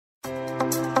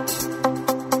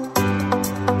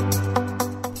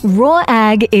Raw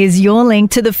Ag is your link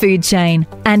to the food chain,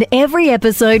 and every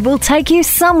episode will take you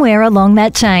somewhere along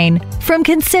that chain. From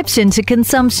conception to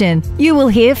consumption, you will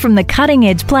hear from the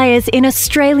cutting-edge players in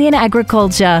Australian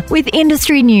agriculture with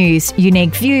industry news,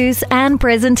 unique views and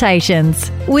presentations.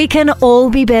 We can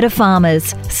all be better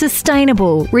farmers,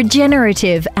 sustainable,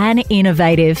 regenerative and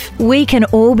innovative. We can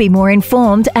all be more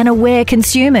informed and aware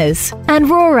consumers. And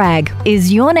Raw Ag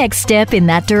is your next step in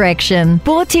that direction.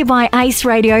 Brought to you by Ace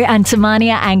Radio and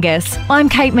Tamania Angus. I'm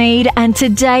Kate Mead, and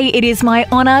today it is my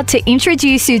honour to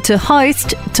introduce you to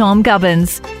host Tom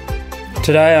Gubbins.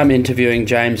 Today I'm interviewing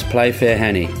James Playfair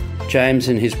Hannay. James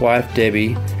and his wife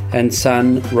Debbie and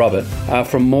son Robert are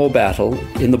from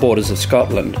Moorebattle in the borders of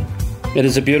Scotland. It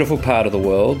is a beautiful part of the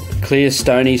world, clear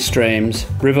stony streams,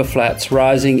 river flats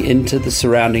rising into the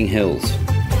surrounding hills.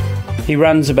 He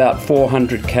runs about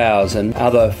 400 cows and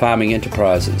other farming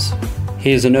enterprises.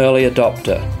 He is an early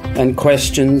adopter and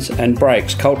questions and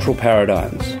breaks cultural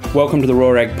paradigms. Welcome to the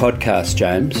Raw Ag podcast,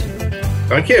 James.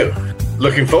 Thank you.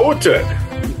 Looking forward to it.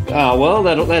 Oh, well,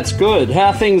 that's good. How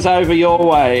are things over your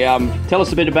way? Tell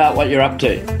us a bit about what you're up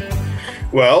to.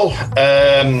 Well,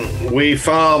 we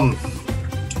farm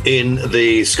in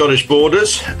the Scottish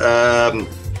borders.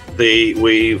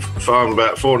 We've farmed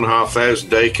about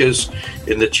 4,500 acres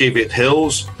in the Cheviot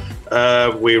Hills.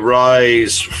 We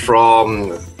rise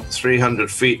from 300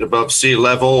 feet above sea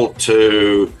level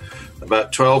to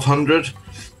about 1,200.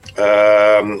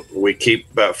 We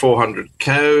keep about 400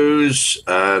 cows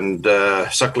and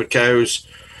suckler cows,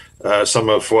 some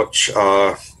of which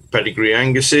are pedigree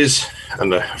Anguses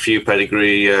and a few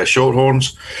pedigree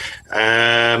Shorthorns.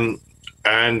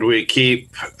 And we keep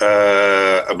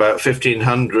about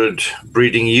 1,500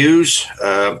 breeding ewes,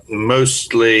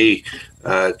 mostly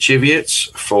Cheviots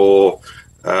for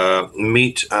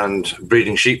meat and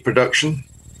breeding sheep production.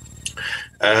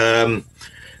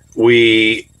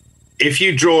 If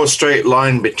you draw a straight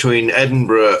line between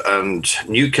Edinburgh and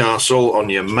Newcastle on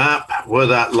your map, where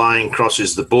that line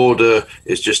crosses the border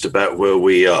is just about where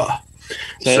we are.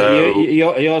 So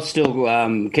you're still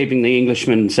keeping the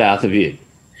Englishmen south of you?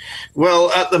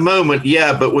 Well, at the moment,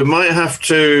 yeah, but we might have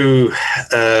to.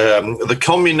 The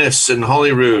communists in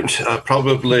Holyrood are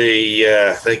probably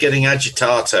they're getting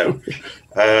agitato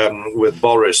with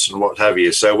Boris and what have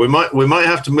you. So we might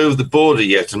have to move the border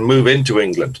yet and move into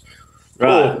England.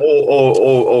 Right.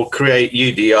 Or create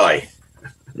UDI.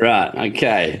 Right,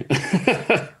 okay.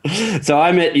 So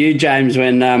I met you, James,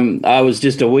 when I was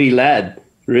just a wee lad,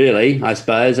 really, I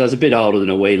suppose. I was a bit older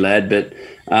than a wee lad, but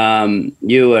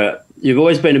you've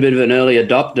always been a bit of an early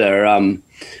adopter.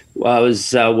 I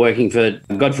was working for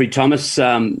Godfrey Thomas,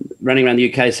 running around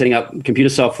the UK, setting up computer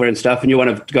software and stuff, and you're one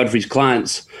of Godfrey's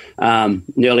clients in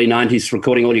the early 90s,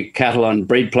 recording all your cattle on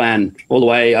breed plan all the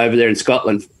way over there in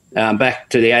Scotland. Back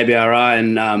to the ABRI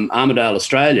in Armidale,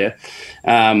 Australia,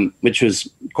 which was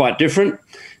quite different.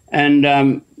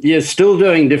 And you're still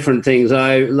doing different things.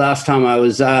 Last time I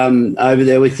was over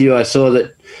there with you, I saw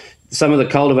that some of the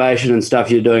cultivation and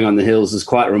stuff you're doing on the hills is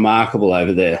quite remarkable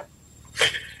over there.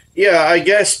 Yeah, I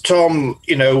guess, Tom,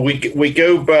 we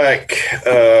go back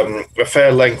a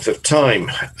fair length of time.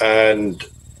 And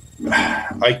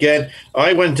again,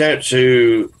 I went out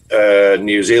to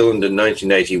New Zealand in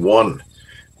 1981.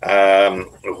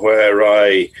 Where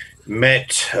I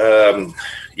met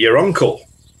your uncle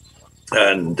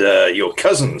and your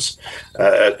cousins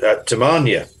at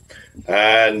Tamania.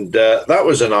 And that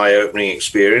was an eye-opening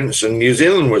experience. And New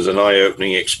Zealand was an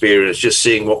eye-opening experience, just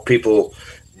seeing what people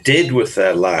did with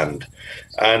their land.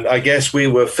 And I guess we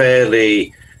were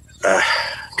fairly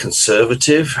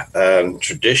conservative and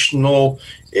traditional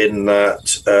in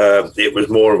that it was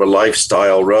more of a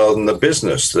lifestyle rather than the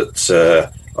business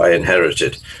that I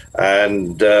inherited.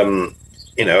 And,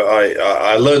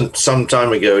 I learned some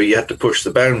time ago you had to push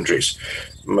the boundaries.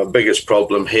 My biggest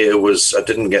problem here was I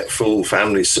didn't get full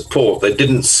family support. They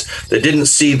didn't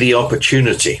see the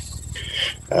opportunity.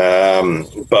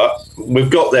 But we've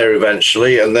got there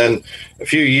eventually. And then a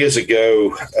few years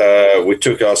ago, we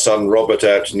took our son Robert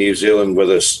out to New Zealand with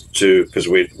us because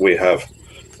we have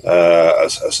a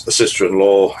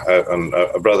sister-in-law and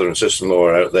a brother and sister-in-law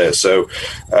out there. So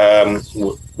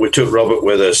we took Robert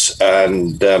with us,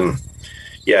 and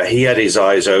he had his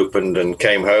eyes opened and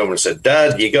came home and said,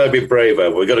 "Dad, you got to be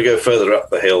braver. We've got to go further up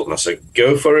the hill." And I said,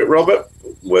 "Go for it, Robert.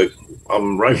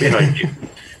 I'm right behind you."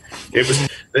 It was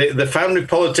the family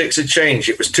politics had changed.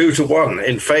 It was 2-1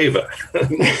 in favour.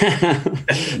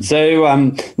 So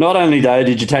not only, though,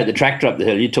 did you take the tractor up the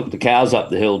hill, you took the cows up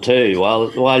the hill too,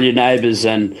 while your neighbours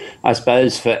and I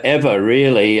suppose forever,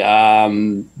 really,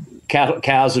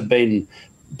 cows had been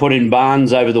put in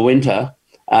barns over the winter.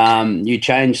 you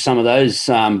changed some of those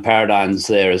paradigms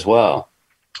there as well.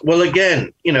 Well,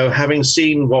 again, having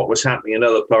seen what was happening in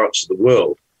other parts of the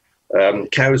world,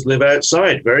 cows live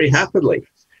outside very happily.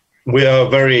 We are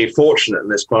very fortunate in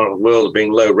this part of the world of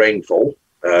being low rainfall.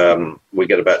 We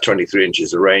get about 23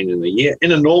 inches of rain in a year,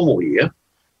 in a normal year.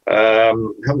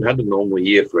 Haven't had a normal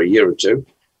year for a year or two.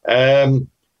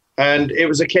 And it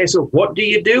was a case of, what do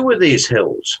you do with these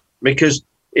hills? Because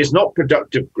it's not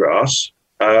productive grass,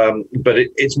 but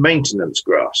it's maintenance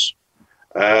grass.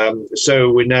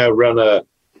 So we now run a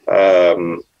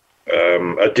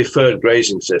deferred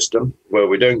grazing system where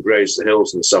we don't graze the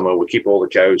hills in the summer. We keep all the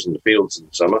cows in the fields in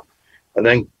the summer. And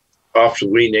then after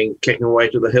weaning, kicking away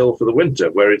to the hill for the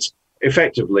winter, where it's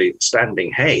effectively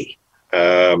standing hay.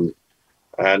 And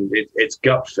it's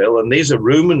gut fill. And these are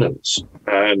ruminants.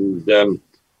 And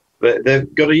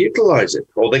they've got to utilize it,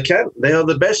 or they can. They are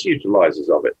the best utilizers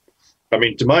of it. I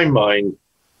mean, to my mind,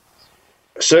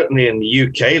 certainly in the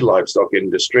UK livestock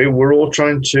industry, we're all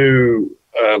trying to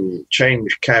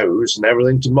change cows and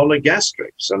everything to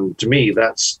monogastrics. And to me,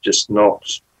 that's just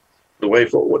not the way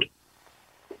forward.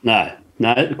 No,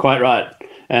 quite right.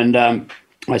 And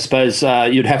I suppose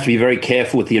you'd have to be very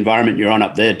careful with the environment you're on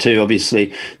up there too.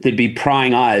 Obviously, there'd be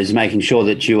prying eyes making sure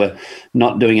that you were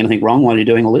not doing anything wrong while you're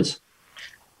doing all this.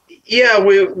 Yeah,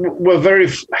 we're very,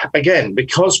 again,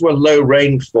 because we're low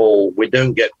rainfall, we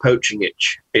don't get poaching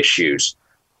issues.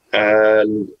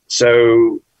 And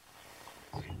so,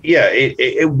 yeah,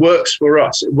 it works for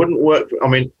us. It wouldn't work.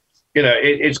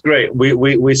 It's great.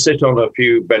 We sit on a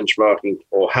few benchmarking,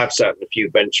 or have sat in a few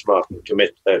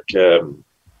benchmarking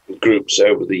groups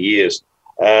over the years.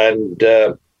 And,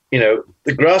 the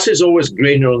grass is always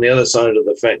greener on the other side of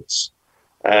the fence.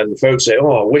 And folks say,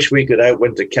 I wish we could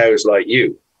outwinter cows like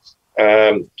you.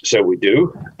 So we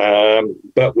do.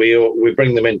 But we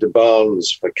bring them into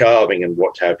barns for calving and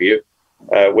what have you,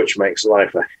 which makes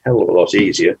life a hell of a lot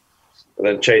easier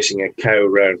than chasing a cow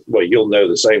around. Well, you'll know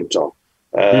the same, Tom.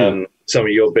 Some of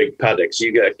your big paddocks,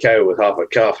 you get a cow with half a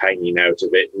calf hanging out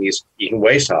of it, and you can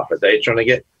waste half a day trying to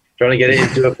get it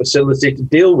into a facility to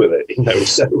deal with it.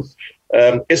 So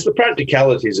it's the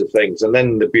practicalities of things, and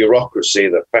then the bureaucracy,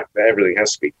 the fact that everything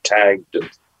has to be tagged and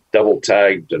double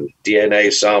tagged and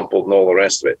DNA sampled and all the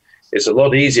rest of it. It's a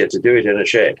lot easier to do it in a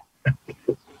shed.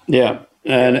 Yeah,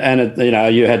 and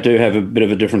you do have a bit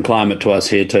of a different climate to us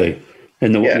here too.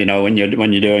 In the when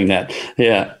you're doing that,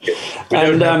 yeah. We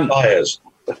don't have fires.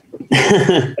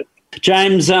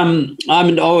 James,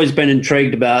 I've always been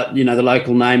intrigued about the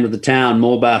local name of the town,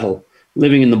 Moorebattle.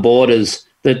 Living in the borders,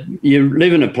 that you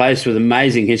live in a place with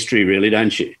amazing history, really,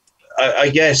 don't you? I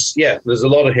guess, yeah. There's a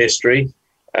lot of history.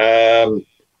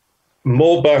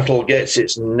 Moorebattle gets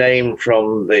its name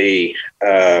from the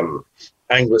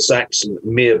Anglo-Saxon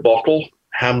mere bottle,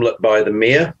 hamlet by the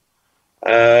mere.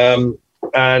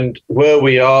 And where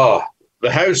we are,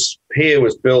 the house here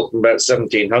was built in about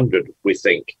 1700, we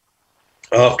think,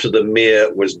 after the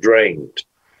mere was drained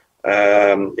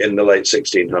in the late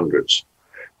 1600s.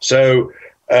 So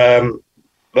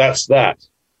that's that.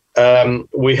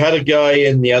 We had a guy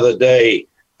in the other day,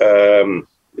 a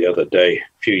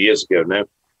few years ago now,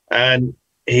 and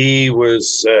he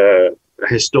was a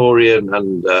historian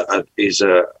and is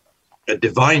a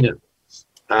diviner.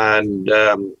 And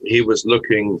he was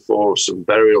looking for some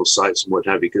burial sites and what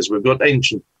have you, because we've got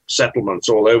ancient settlements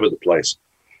all over the place.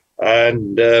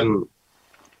 And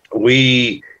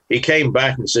he came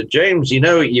back and said, James,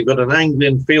 you've got an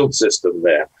Anglian field system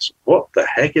there. I said, what the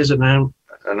heck is an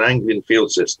Anglian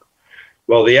field system?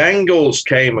 Well, the Angles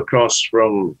came across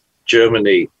from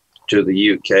Germany to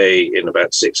the UK in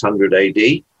about 600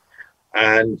 AD,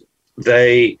 and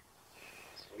they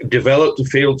developed a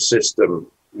field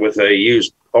system with they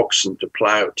used oxen to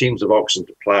plow, teams of oxen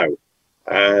to plow,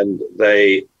 and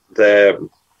their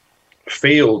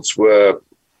fields were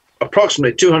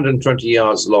approximately 220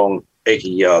 yards long, 80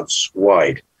 yards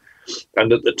wide.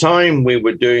 And at the time, we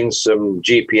were doing some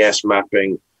GPS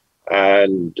mapping,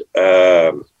 and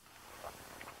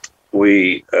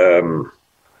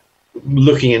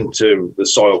looking into the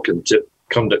soil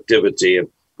conductivity and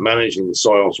managing the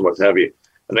soils and what have you.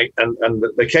 And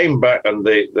they came back, and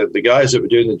the guys that were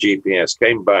doing the GPS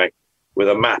came back with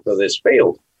a map of this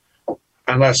field.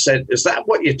 And I said, is that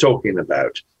what you're talking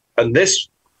about? And this,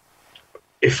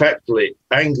 effectively,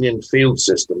 Anglian field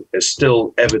system is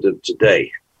still evident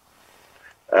today,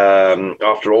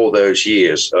 after all those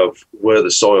years of where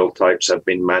the soil types have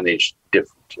been managed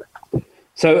differently.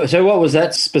 So what was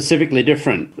that specifically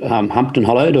different? Humped and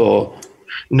hollowed, or?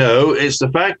 No, it's the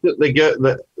fact that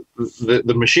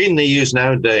the machine they use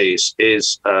nowadays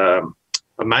is a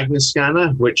magnet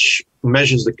scanner, which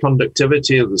measures the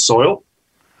conductivity of the soil.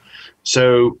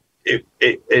 So it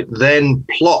then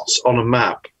plots on a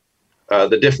map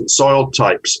the different soil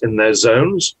types in their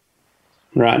zones.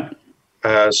 Right.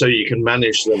 So you can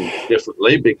manage them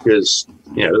differently because,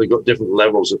 they've got different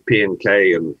levels of P and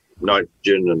K and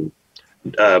nitrogen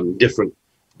and different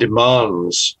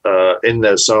demands in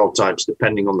those soil types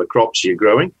depending on the crops you're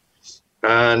growing.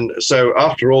 And so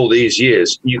after all these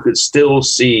years, you could still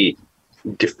see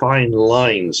defined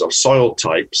lines of soil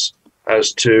types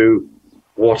as to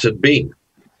what had been.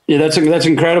 Yeah, that's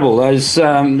incredible. Those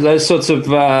sorts of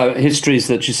histories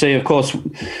that you see, of course,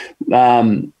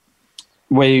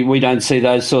 we don't see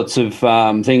those sorts of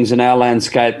things in our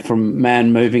landscape from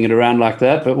man moving it around like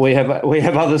that. But we have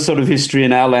other sort of history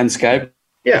in our landscape.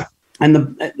 Yeah,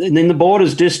 and in the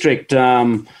Borders district,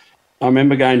 I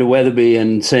remember going to Weatherby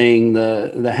and seeing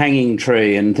the hanging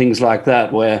tree and things like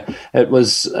that, where it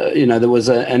was, there was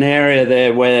an area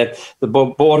there where the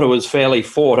border was fairly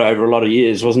fought over a lot of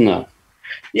years, wasn't there?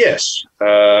 Yes.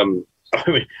 I mean,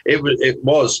 it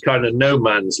was kind of no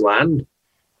man's land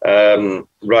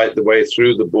right the way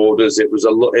through the borders. It was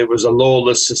a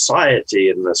lawless society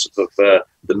in the sort of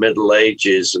the Middle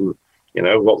Ages, and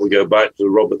what we go back to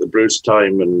Robert the Bruce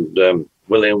time and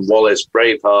William Wallace,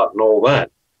 Braveheart, and all that.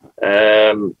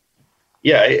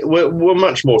 We're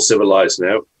much more civilized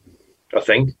now, I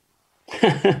think.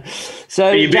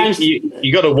 So you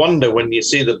got to wonder when you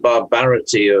see the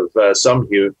barbarity of some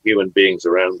human beings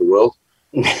around the world.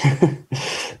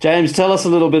 James, tell us a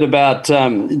little bit about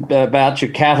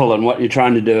your cattle and what you're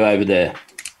trying to do over there.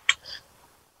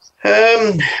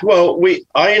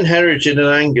 I inherited an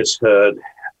Angus herd,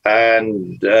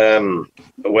 and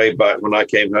way back when I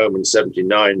came home in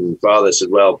 '79, Father said,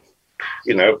 "Well,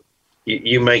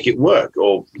 you make it work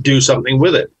or do something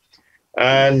with it."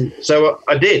 And so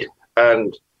I did.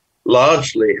 And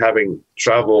largely having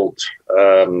traveled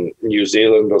New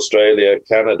Zealand, Australia,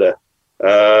 Canada,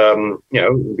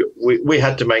 we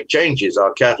had to make changes.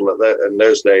 Our cattle in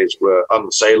those days were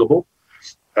unsaleable.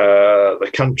 The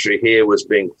country here was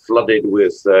being flooded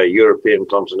with European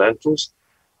continentals.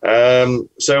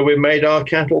 So we made our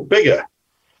cattle bigger.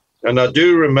 And I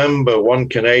do remember one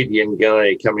Canadian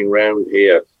guy coming round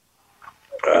here,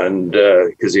 and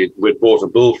because we'd bought a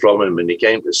bull from him, and he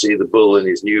came to see the bull in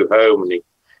his new home, and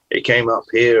he came up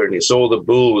here and he saw the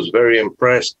bull, was very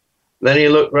impressed. Then he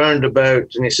looked round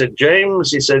about and he said,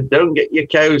 "James," he said, "don't get your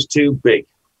cows too big.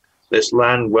 This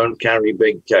land won't carry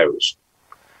big cows."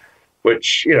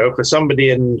 Which, for somebody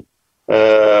in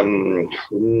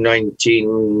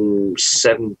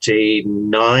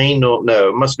 1979, or no,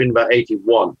 it must have been about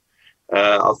 81.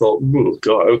 I thought, "Oh,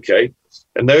 God, okay."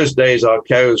 In those days, our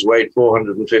cows weighed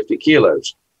 450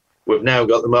 kilos. We've now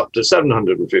got them up to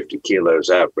 750 kilos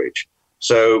average.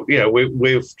 So,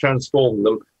 we've transformed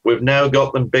them. We've now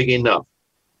got them big enough.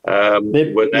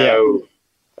 We're now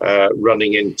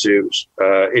running into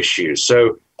issues.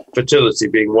 So fertility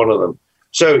being one of them.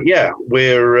 So,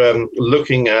 we're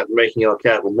looking at making our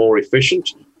cattle more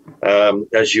efficient.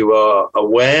 As you are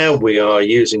aware, we are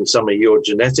using some of your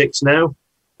genetics now,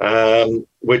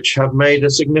 which have made a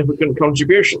significant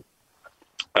contribution.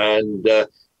 And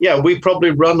we probably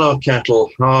run our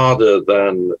cattle harder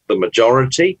than the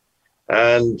majority.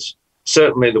 And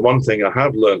certainly the one thing I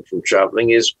have learned from traveling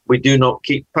is we do not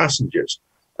keep passengers.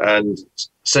 And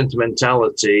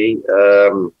sentimentality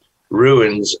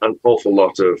ruins an awful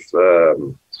lot of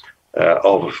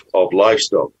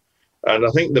livestock. And I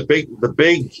think the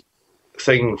big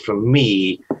thing for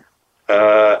me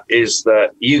is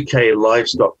that UK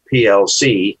Livestock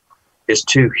PLC is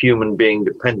too human being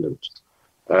dependent.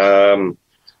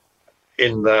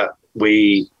 In that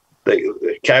the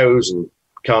cows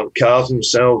can't calve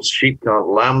themselves, sheep can't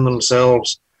lamb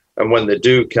themselves, and when they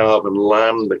do calve and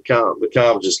lamb, the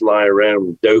calves just lie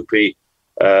around dopey,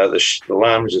 the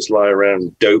lambs just lie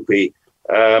around dopey.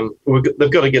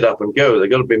 They've got to get up and go. They've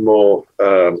got to be more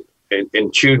in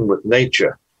tune with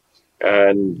nature.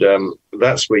 And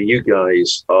that's where you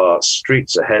guys are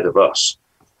streets ahead of us.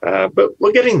 But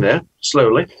we're getting there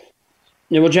slowly.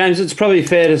 Yeah, well, James, it's probably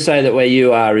fair to say that where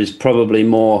you are is probably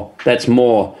more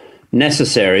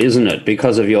necessary, isn't it?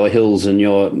 Because of your hills and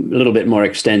you're a little bit more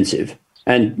extensive.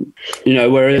 And,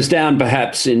 whereas down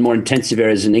perhaps in more intensive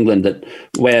areas in England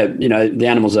where, the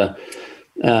animals are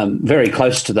very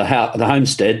close to the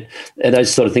homestead,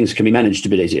 those sort of things can be managed a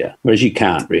bit easier, whereas you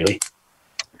can't really.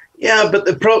 Yeah, but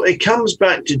it comes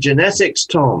back to genetics,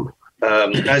 Tom.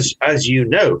 As you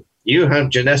know, you have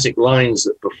genetic lines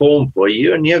that perform for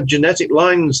you, and you have genetic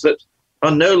lines that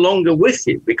are no longer with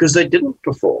you because they didn't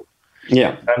perform.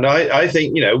 Yeah, and I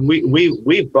think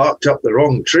we barked up the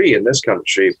wrong tree in this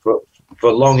country for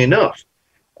long enough,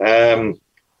 and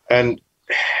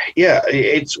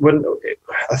it's when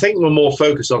I think we're more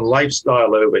focused on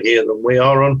lifestyle over here than we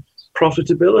are on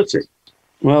profitability.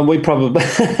 Well, we probably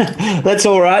that's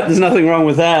all right. There's nothing wrong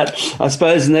with that, I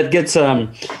suppose, and that gets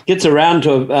around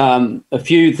to a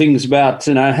few things about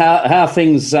how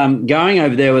things going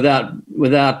over there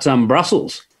without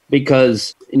Brussels,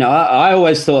 because I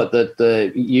always thought that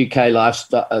the UK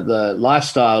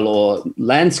lifestyle or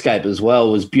landscape as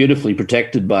well was beautifully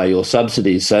protected by your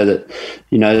subsidies, so that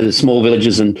the small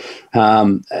villages and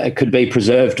could be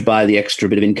preserved by the extra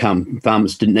bit of income.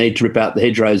 Farmers didn't need to rip out the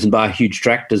hedgerows and buy huge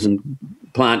tractors and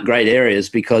plant great areas,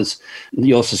 because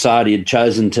your society had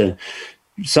chosen to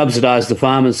subsidise the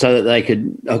farmers so that they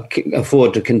could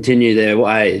afford to continue their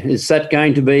way. Is that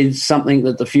going to be something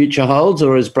that the future holds,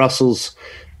 or is Brussels,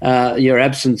 your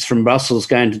absence from Brussels,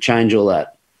 going to change all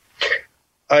that?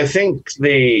 I think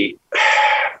we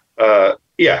are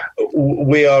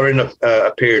in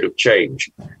a period of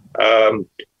change. I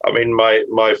mean,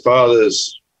 my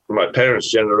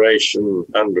parents' generation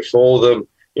and before them,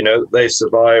 they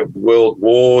survived world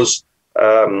wars,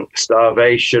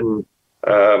 starvation,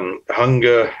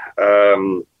 hunger,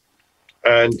 and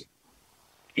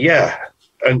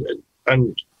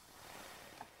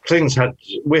things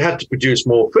we had to produce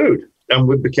more food, and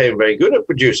we became very good at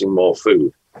producing more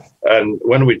food. And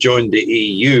when we joined the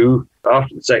EU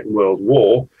after the Second World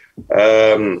War,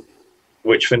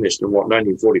 which finished in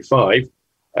 1945,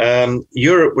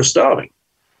 Europe was starving.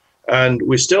 And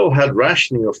we still had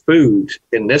rationing of food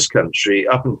in this country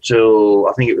up until,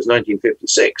 I think it was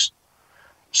 1956.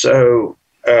 So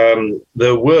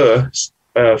there were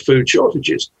food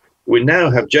shortages. We now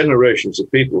have generations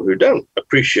of people who don't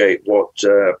appreciate what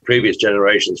previous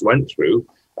generations went through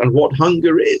and what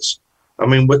hunger is. I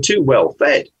mean, we're too well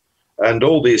fed. And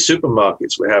all these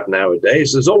supermarkets we have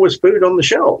nowadays, there's always food on the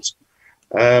shelves.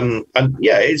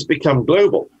 It's become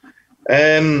global.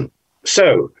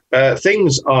 So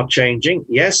things are changing.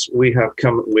 Yes, we've had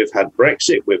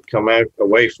Brexit. We've come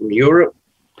away from Europe.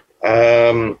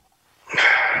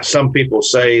 Some people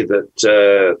say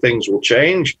that things will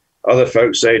change. Other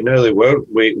folks say, no, they won't.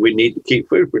 We need to keep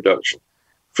food production.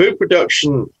 Food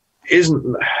production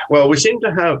isn't, well,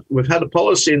 we've had a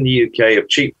policy in the UK of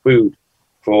cheap food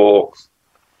for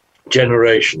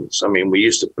generations. I mean, we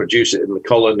used to produce it in the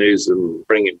colonies and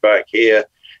bring it back here.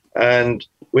 And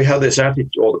we have this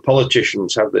attitude, or the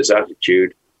politicians have this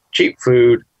attitude, cheap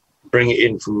food, bring it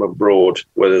in from abroad,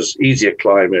 where there's easier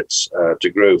climates to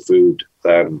grow food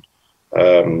than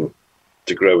to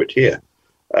grow it here.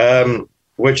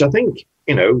 Which I think,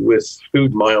 with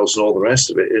food miles and all the rest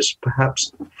of it, is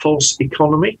perhaps false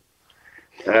economy.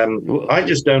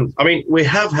 We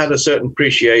have had a certain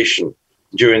appreciation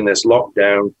during this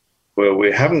lockdown where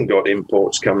we haven't got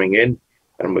imports coming in,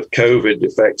 and with COVID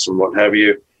effects and what have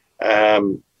you,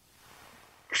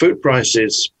 food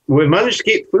prices, we've managed to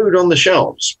keep food on the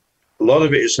shelves. A lot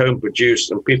of it is home produced,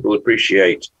 and people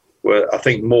appreciate where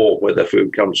the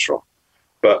food comes from.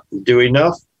 But do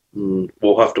enough?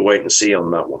 We'll have to wait and see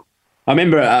on that one. I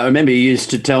remember you used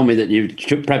to tell me that you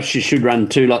should run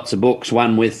two lots of books,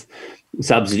 one with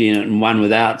subsidy in it and one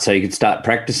without, so you could start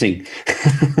practicing.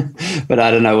 But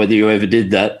I don't know whether you ever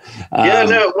did that.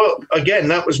 Well, again,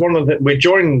 that was one of we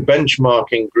joined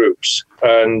benchmarking groups,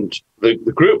 and the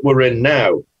group we're in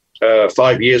now,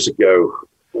 5 years ago,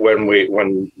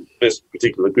 when this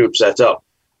particular group set up,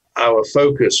 our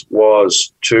focus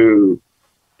was to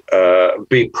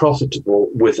be profitable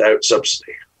without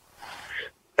subsidy.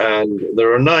 And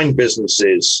there are 9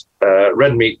 businesses,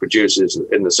 red meat producers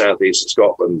in the southeast of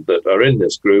Scotland, that are in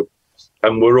this group,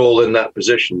 and we're all in that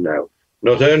position now.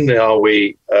 Not only are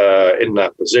we in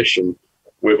that position,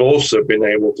 we've also been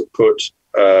able to put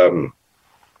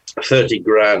 30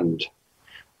 grand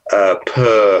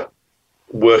per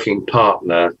working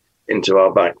partner into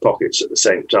our back pockets at the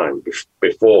same time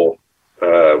before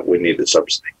we need the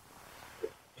subsidy.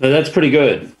 So that's pretty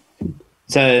good.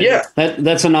 So yeah,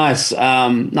 that's a nice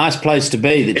place to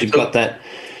be, that you've got that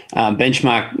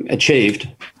benchmark achieved.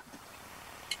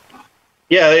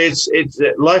 Yeah, it's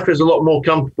life is a lot more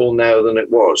comfortable now than it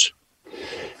was.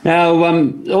 Now,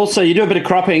 also you do a bit of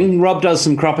cropping. Rob does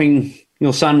some cropping.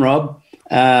 Your son, Rob.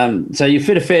 So you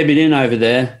fit a fair bit in over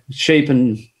there. Sheep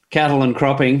and cattle and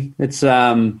cropping. It's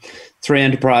 3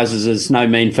 enterprises is no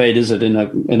mean feat, is it?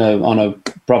 On a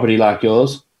property like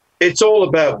yours. It's all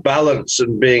about balance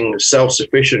and being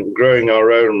self-sufficient, growing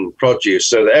our own produce,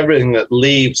 so that everything that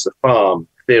leaves the farm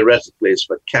theoretically is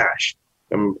for cash,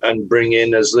 and bring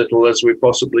in as little as we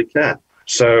possibly can.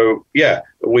 So yeah,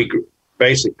 we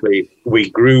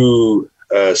grew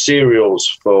cereals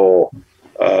for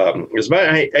it was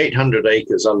about 800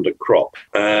 acres under crop,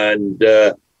 and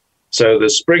So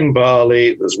there's spring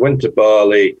barley, there's winter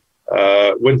barley,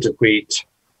 winter wheat,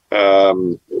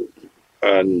 and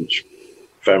a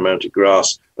fair amount of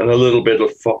grass, and a little bit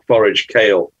of forage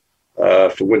kale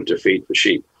for winter feed for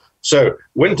sheep. So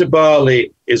winter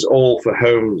barley is all for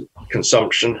home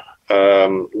consumption.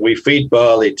 We feed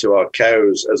barley to our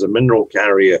cows as a mineral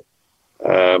carrier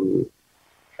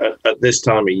at this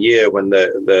time of year when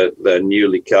they're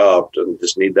newly calved and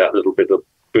just need that little bit of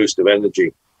boost of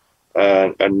energy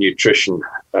and nutrition,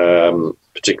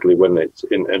 particularly when it's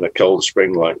in a cold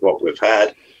spring like what we've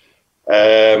had.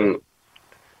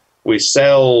 We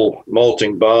sell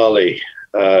malting barley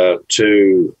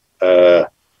to,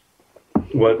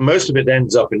 well, most of it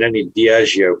ends up in any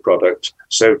Diageo product.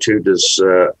 So too does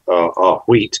our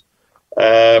wheat.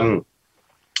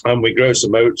 And we grow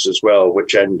some oats as well,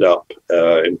 which end up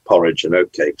in porridge and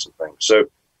oat cakes and things. So,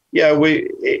 yeah,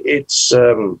 it's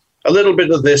a little bit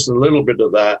of this and a little bit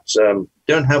of that.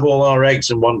 Don't have all our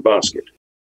eggs in one basket.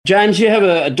 James, you have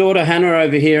a daughter, Hannah,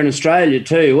 over here in Australia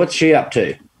too. What's she up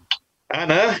to?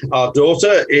 Anna, our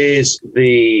daughter, is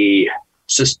the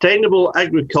Sustainable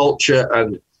Agriculture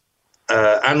and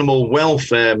Animal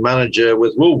Welfare Manager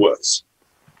with Woolworths.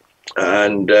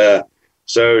 And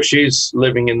so she's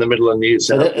living in the middle of New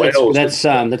South Wales. That's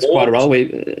quite a role.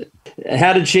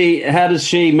 How does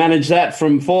she manage that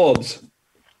from Forbes?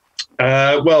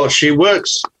 Well, she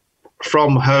works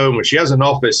from home. She has an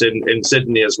office in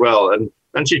Sydney as well,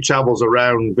 and she travels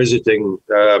around visiting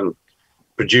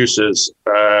producers.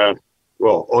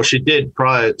 Or she did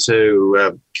prior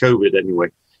to COVID anyway.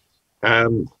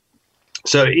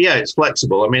 So yeah, it's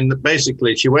flexible. I mean,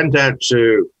 basically, she went out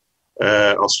to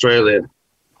Australia.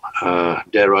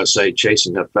 Dare I say,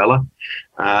 chasing her fella,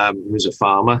 who's a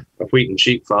farmer, a wheat and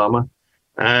sheep farmer.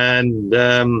 And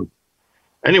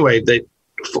anyway,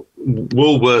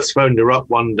 Woolworths phoned her up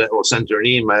one day or sent her an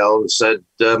email and said,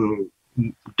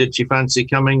 did she fancy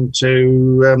coming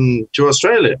to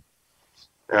Australia?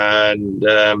 And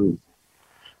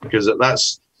because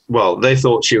they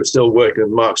thought she was still working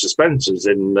with Marks and Spencer's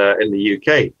in the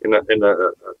UK in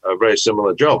a very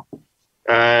similar job.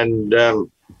 And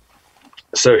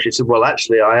so she said, well,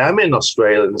 actually, I am in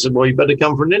Australia. And I said, well, you better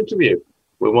come for an interview.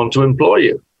 We want to employ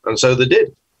you. And so they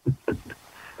did.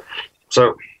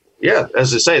 So, yeah,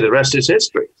 as I say, the rest is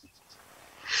history.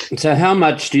 So how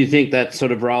much do you think that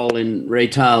sort of role in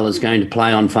retail is going to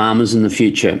play on farmers in the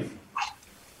future?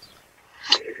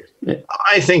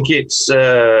 I think it's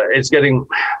getting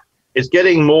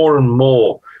more and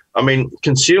more. I mean,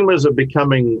 consumers are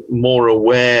becoming more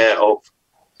aware of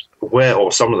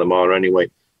or some of them are anyway,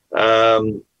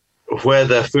 where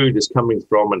their food is coming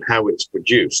from and how it's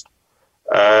produced.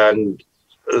 And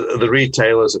the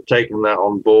retailers have taken that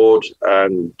on board.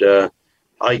 And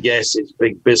I guess it's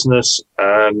big business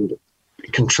and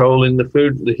controlling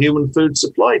the human food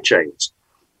supply chains.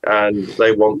 And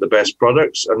they want the best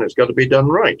products, and it's got to be done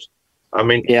right. I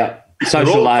mean, yeah, they're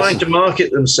all trying to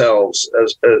market themselves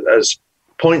as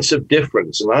points of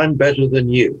difference, and I'm better than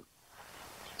you.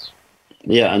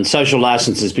 Yeah, and social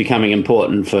license is becoming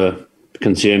important for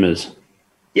consumers.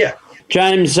 Yeah.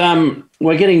 James,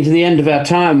 we're getting to the end of our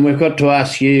time. We've got to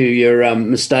ask you your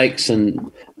mistakes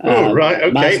and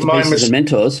masterpieces and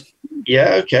mentors.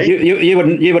 Yeah, okay. You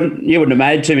wouldn't have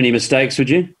made too many mistakes, would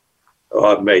you?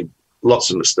 Oh, I've made lots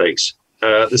of mistakes.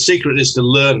 The secret is to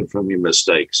learn from your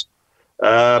mistakes.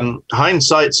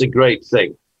 Hindsight's a great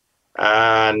thing.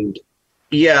 And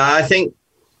yeah, I think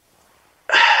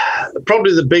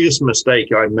probably the biggest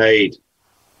mistake I made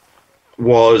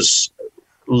was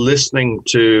listening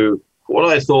to what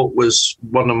I thought was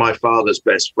one of my father's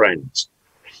best friends,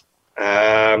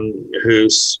 who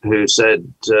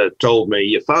told me,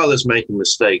 your father's making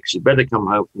mistakes. You better come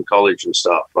home from college and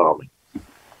start farming.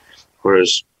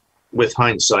 Whereas with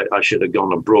hindsight, I should have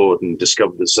gone abroad and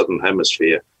discovered the Southern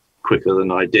Hemisphere quicker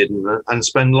than I did and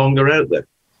spend longer out there.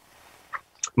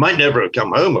 Might never have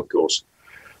come home, of course.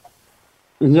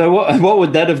 So what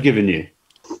would that have given you?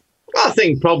 I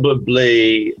think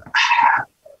probably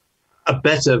a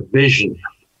better vision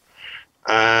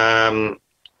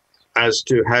as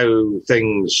to how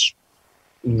things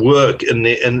work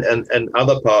in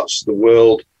other parts of the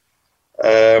world,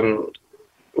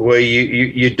 where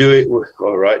you do it with,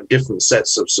 all right, different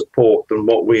sets of support than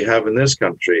what we have in this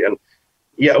country. And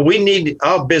yeah,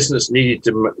 our business needed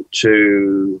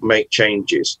to make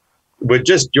changes. We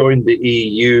just joined the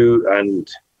EU, and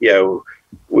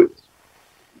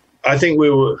I think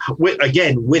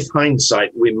with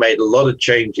hindsight, we made a lot of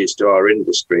changes to our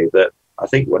industry that I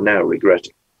think we're now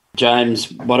regretting.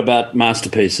 James, what about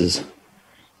masterpieces?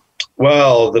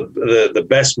 Well, the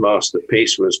best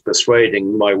masterpiece was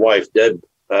persuading my wife Deb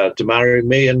to marry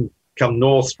me, and come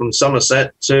north from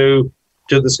Somerset to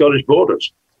the Scottish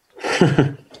borders.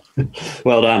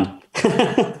 Well done.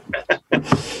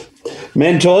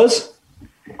 Mentors?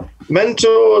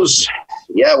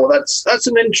 Yeah, well, that's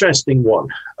an interesting one.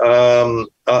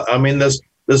 I mean, there's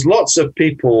lots of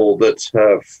people that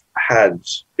have had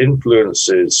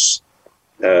influences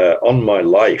on my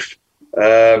life.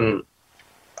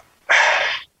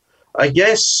 I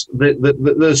guess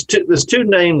there's two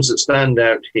names that stand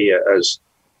out here as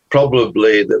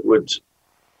probably that would,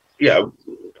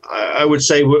 I would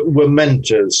say were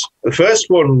mentors. The first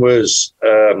one was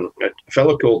a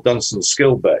fellow called Dunstan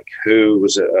Skilbeck, who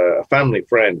was a family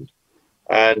friend,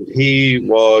 and he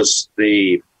was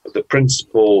the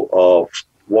principal of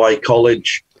Y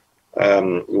College,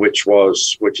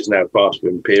 which is now part of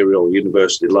Imperial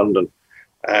University London,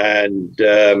 and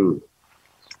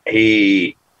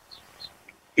he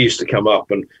used to come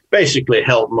up and basically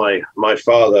help my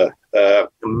father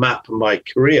map my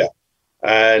career,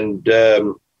 and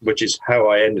which is how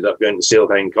I ended up going to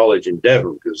Sealhain College in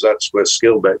Devon, because that's where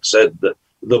Skilbeck said that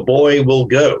the boy will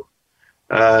go,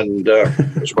 and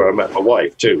that's where I met my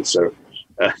wife too. So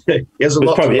he has a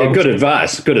lot. Probably good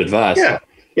advice. Good advice.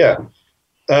 Yeah.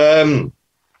 And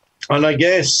I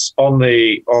guess on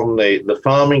the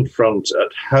farming front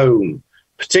at home,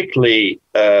 particularly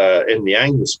in the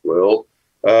Angus world,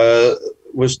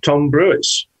 was Tom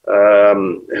Brewis,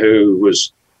 who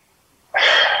was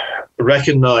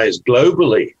recognized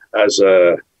globally as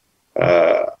a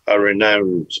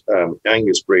renowned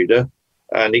Angus breeder,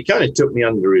 and he kind of took me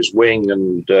under his wing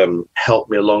and helped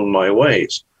me along my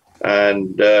ways,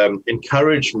 and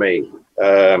encouraged me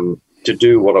to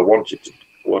do what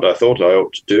I thought I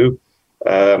ought to do.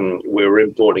 We were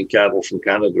importing cattle from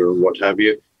Canada and what have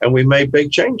you, and we made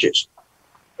big changes,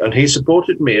 and he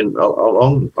supported me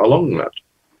along that.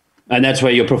 And that's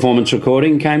where your performance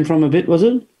recording came from a bit, was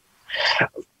it?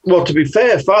 Well, to be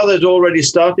fair, Father had already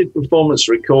started performance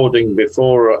recording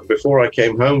before I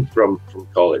came home from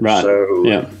college. Right.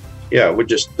 So we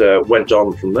just went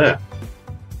on from there.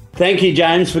 Thank you,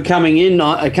 James, for coming in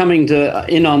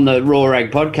on the Raw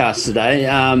Rag podcast today.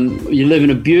 You live in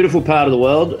a beautiful part of the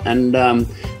world, and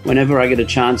whenever I get a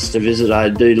chance to visit, I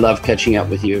do love catching up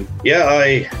with you. Yeah,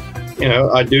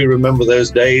 I do remember those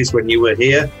days when you were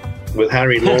here with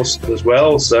Harry Lawson as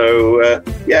well. So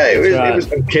it was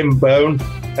Kim Bone.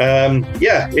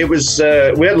 It was.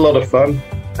 We had a lot of fun,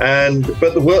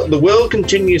 but the world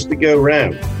continues to go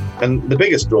round. And the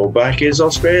biggest drawback is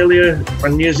Australia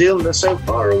and New Zealand are so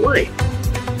far away.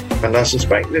 And I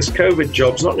suspect this COVID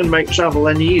job's not going to make travel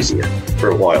any easier for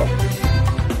a while.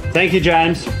 Thank you,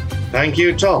 James. Thank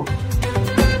you, Tom.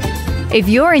 If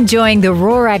you're enjoying the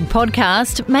Raw Ag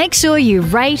podcast, make sure you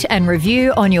rate and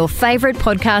review on your favourite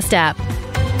podcast app.